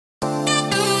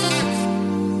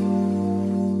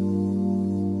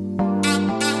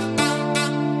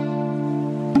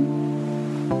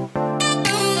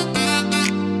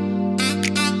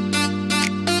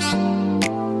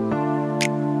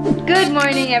Good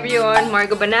morning everyone,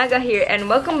 Marga Banaga here and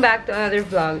welcome back to another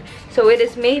vlog. So it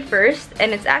is May 1st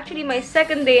and it's actually my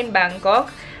second day in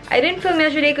Bangkok. I didn't film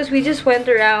yesterday because we just went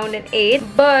around and ate,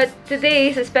 but today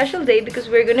is a special day because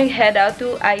we're gonna head out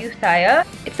to Ayutthaya.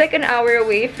 It's like an hour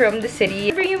away from the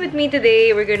city. Bring you with me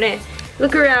today. We're gonna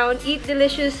look around, eat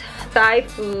delicious Thai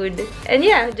food, and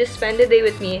yeah, just spend the day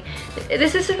with me.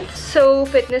 This isn't so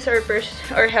fitness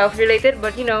or health related,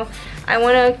 but you know, I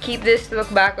want to keep this to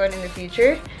look back on in the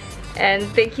future. And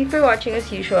thank you for watching as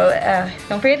usual.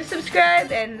 Don't forget to subscribe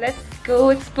and let's go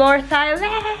explore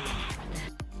Thailand!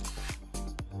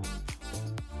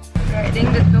 Riding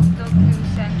the tuk-tuk to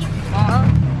Century Mall.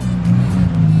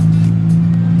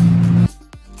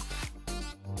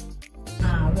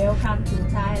 Welcome to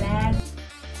Thailand.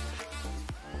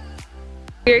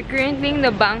 We're currently in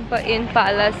the Bangkok Inn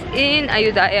Palace in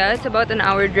Ayutthaya. It's about an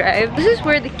hour drive. This is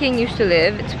where the king used to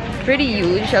live. It's pretty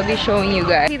huge. I'll be showing you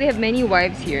guys. They have many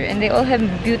wives here and they all have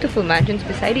beautiful mansions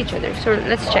beside each other. So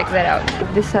let's check that out.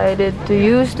 I've decided to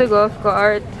use the golf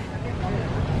cart.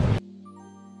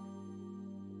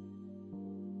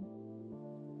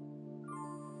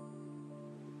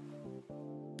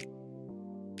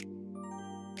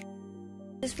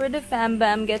 This is where the fam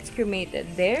bam gets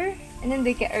cremated there, and then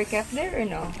they are kept there or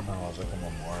no? No, it's like a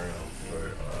memorial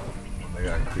for when they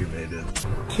got cremated.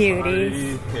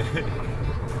 Cuties.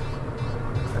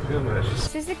 I feel nice.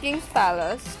 This is the king's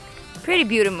palace. Pretty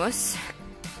beautiful.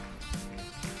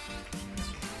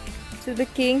 So the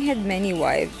king had many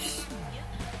wives.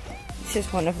 This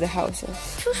is one of the houses.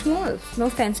 So small. No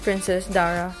offense, Princess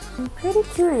Dara. I'm pretty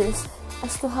curious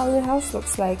as to how your house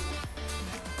looks like.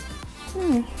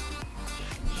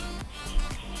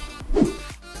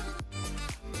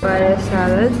 Para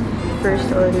salad,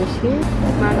 first orders here.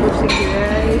 Mango sticky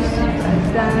rice,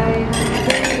 pad thai.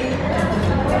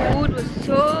 Food was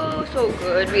so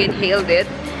good. We inhaled it.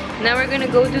 Now we're gonna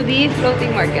go to the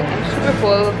floating market. I'm super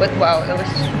full, but wow, it was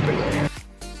super good.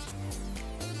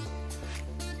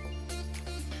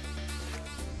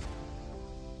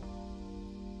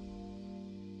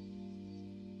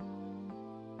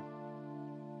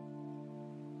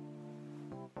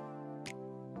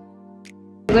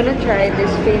 I'm gonna try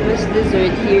this famous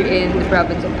dessert here in the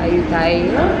province of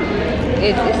Ayutthaya.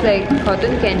 It is like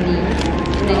cotton candy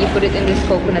and then you put it in this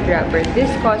coconut wrapper.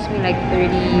 This cost me like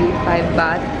 35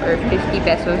 baht or 50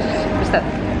 pesos. Basta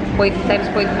times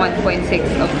 0.1.6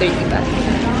 of 30 baht.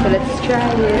 So let's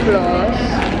try it. Floss.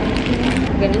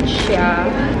 Ganun siya.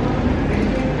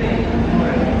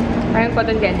 Parang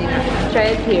cotton candy na.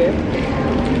 Try it here.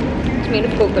 It's made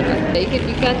of coconut.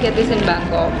 You can't get this in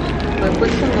Bangkok. I'll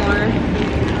put some more.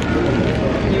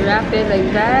 You wrap it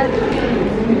like that.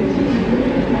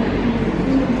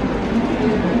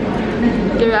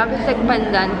 The wrap is like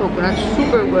pandan coconut,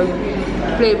 super good,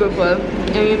 flavorful,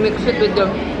 and you mix it with the.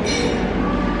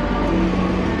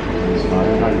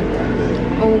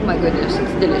 Oh my goodness,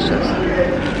 it's delicious.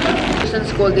 He's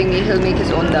scolding me, he'll make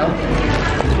his own daw.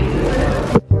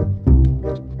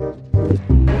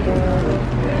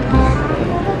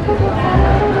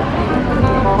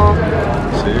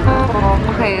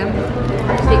 Okay,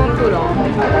 it's taking too long.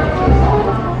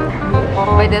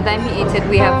 By the time he eats it,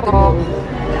 we have to go.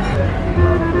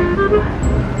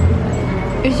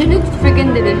 Isn't it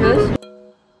freaking delicious?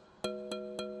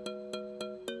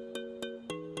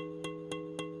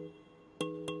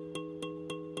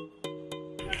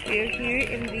 We're here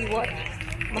in the what?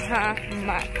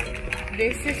 Mahamat.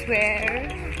 This is where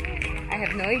I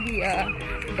have no idea,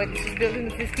 but this is built in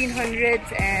the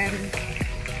 1500s and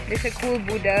there's a cool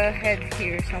Buddha head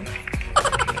here, so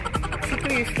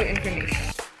super useful information.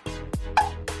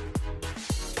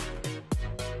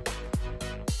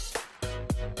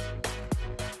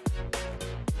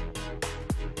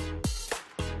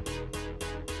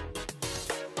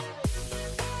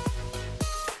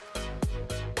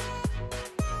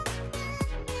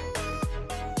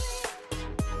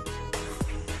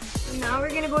 So now we're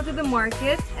gonna go to the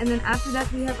market, and then after that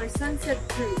we have our sunset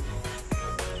cruise.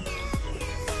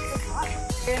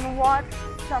 And what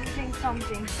something.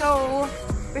 So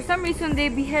for some reason they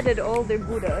beheaded all their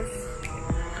Buddhas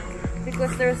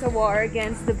because there's a war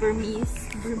against the Burmese.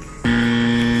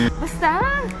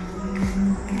 Basta!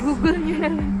 Google nyo na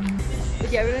lang.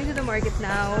 But yeah, we're going to the market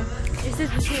now. This is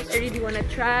the thing I really want to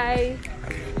try.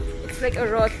 It's like a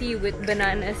roti with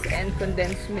bananas and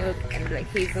condensed milk and like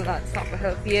hazelnuts. Not the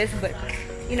healthiest, but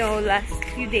you know, last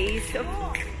few days of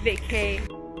vacay.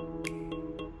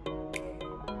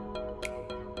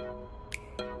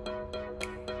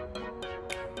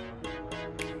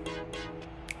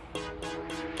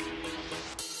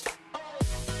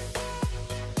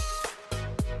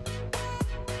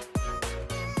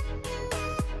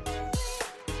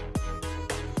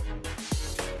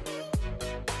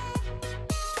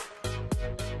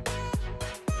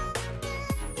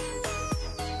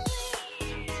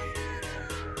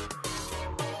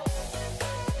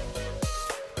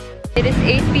 It is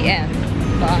 8 p.m.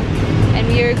 and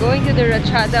we are going to the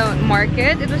Rachada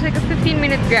market. It was like a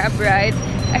 15-minute grab ride.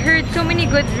 I heard so many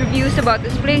good reviews about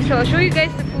this place, so I'll show you guys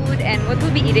the food and what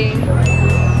we'll be eating.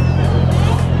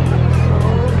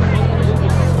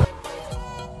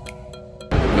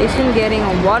 Jason getting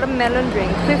a watermelon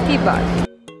drink, 50 baht.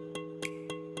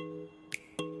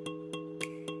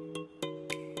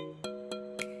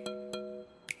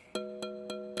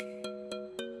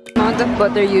 The amount of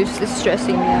butter used is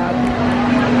stressing me out.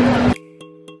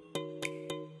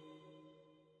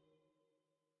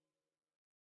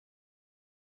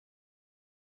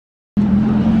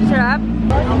 Sarap.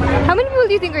 How many people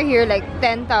do you think are here? Like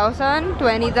 10,000?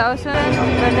 20,000?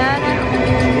 Banana?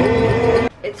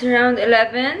 It's around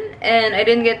 11 and I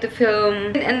didn't get to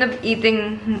film. I ended up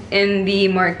eating in the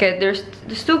market.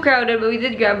 It's too crowded, but we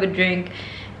did grab a drink.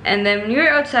 And then when we were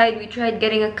outside, we tried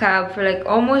getting a cab for like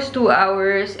almost 2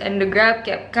 hours and the grab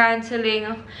kept cancelling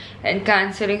and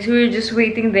cancelling. So we were just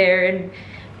waiting there and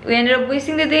we ended up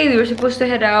wasting the day. We were supposed to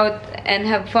head out and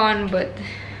have fun, but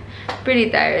pretty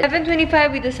tired.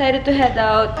 7:25, we decided to head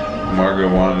out. Marga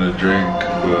wanted a drink,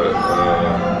 but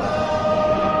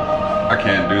I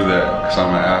can't do that because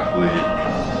I'm an athlete.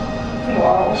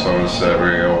 Wow. So instead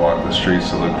we're gonna walk the streets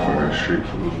to look for street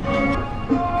food.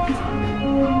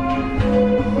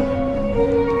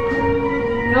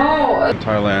 No!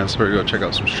 Thailand, so we're gonna check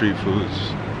out some street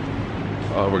foods.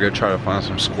 We're gonna try to find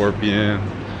some scorpion.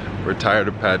 We're tired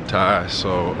of pad thai,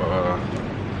 so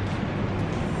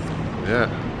yeah.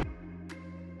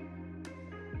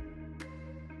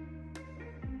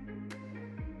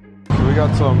 We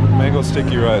got some mango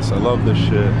sticky rice. I love this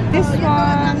shit. This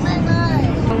one,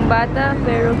 yung bata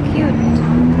pero cute.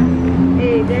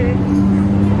 Hey, there.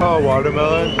 Oh,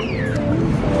 watermelon.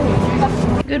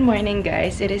 Good morning,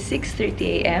 guys. It is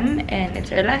 6:30 a.m. and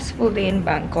it's our last full day in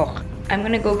Bangkok. I'm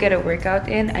gonna go get a workout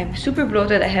in. I'm super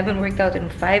bloated. I haven't worked out in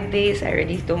 5 days. I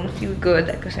really don't feel good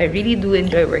because I really do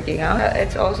enjoy working out.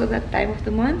 It's also that time of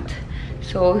the month,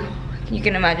 so you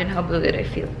can imagine how bloated I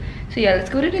feel. So yeah,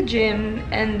 let's go to the gym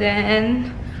and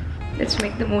then let's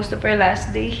make the most of our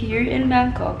last day here in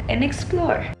Bangkok and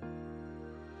explore.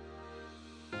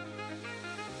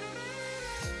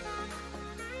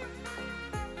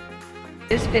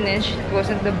 Just finished. It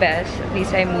wasn't the best. At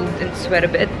least I moved and sweat a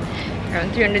bit.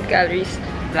 Around 300 calories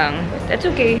lang, but that's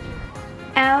okay.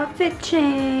 Outfit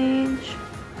change.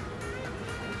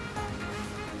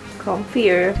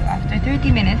 Comfier. After 30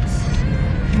 minutes,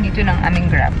 nandito ng aming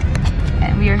grab.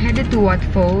 And we are headed to Wat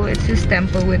Pho. It's this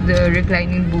temple with the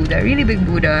reclining Buddha. Really big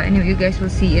Buddha. Anyway, you guys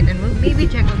will see it. And we'll maybe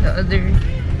check out the other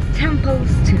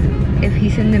temples too. If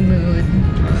he's in the mood.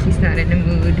 He's not in the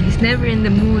mood. He's never in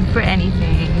the mood for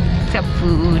anything except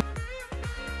food.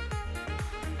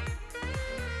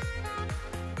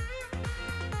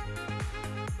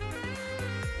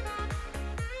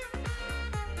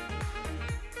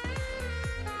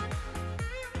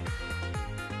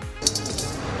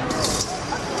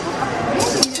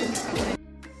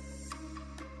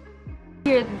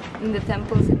 Here in the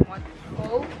temples in Wat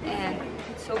Pho, and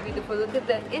it's so beautiful. Look at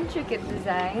that intricate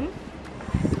design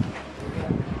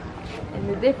and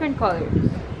the different colors.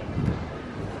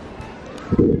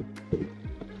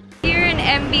 Here in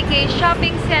MBK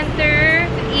Shopping Center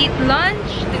to eat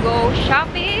lunch, to go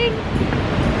shopping,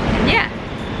 and yeah,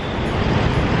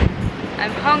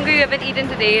 I'm hungry. I haven't eaten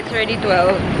today. It's already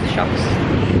 12 shops.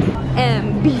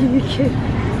 MBK.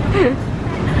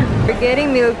 We're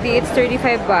getting milk tea. It's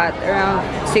 35 baht, around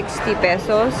 60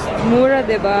 pesos. Mura,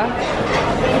 diba?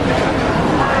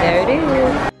 There it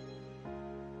is.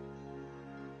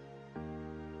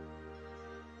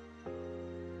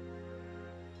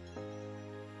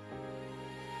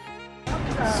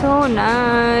 So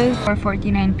nice.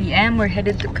 4:49 p.m. We're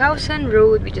headed to Khao San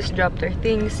Road. We just dropped our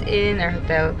things in our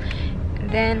hotel.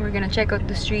 And then we're gonna check out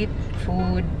the street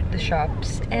food, the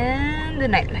shops, and the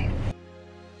nightlife.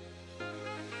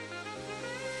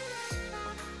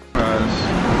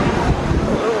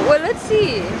 Well, let's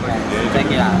see.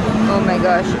 Oh my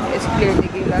gosh, it's clear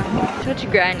tequila. Such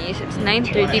grannies. It's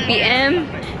 9:30 p.m.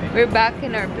 We're back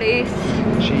in our place.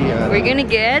 We're gonna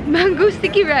get mango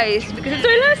sticky rice because it's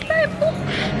our last time.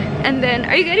 And then,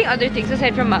 are you getting other things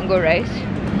aside from mango rice?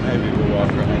 Maybe we'll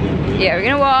walk around a little bit. Yeah,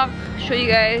 we're gonna walk, show you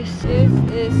guys. This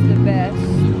is the best.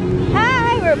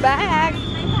 Hi, we're back.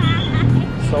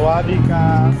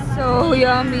 Sawadika. So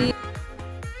yummy.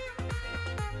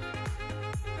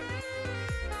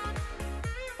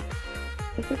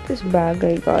 Look at this bag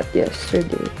I got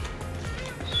yesterday.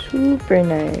 Super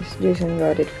nice. Jason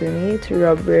got it for me. It's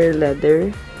rubber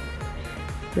leather,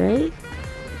 right?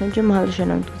 Medyo mahal siya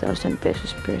ng 2,000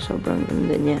 pesos pero sobrang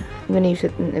ganda niya. I'm gonna use it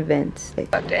in events.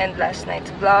 About to end last night's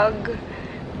vlog.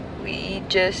 We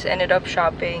just ended up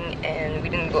shopping and we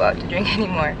didn't go out to drink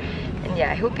anymore. And yeah,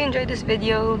 I hope you enjoyed this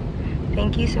video.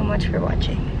 Thank you so much for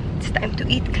watching. It's time to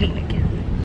eat clean again.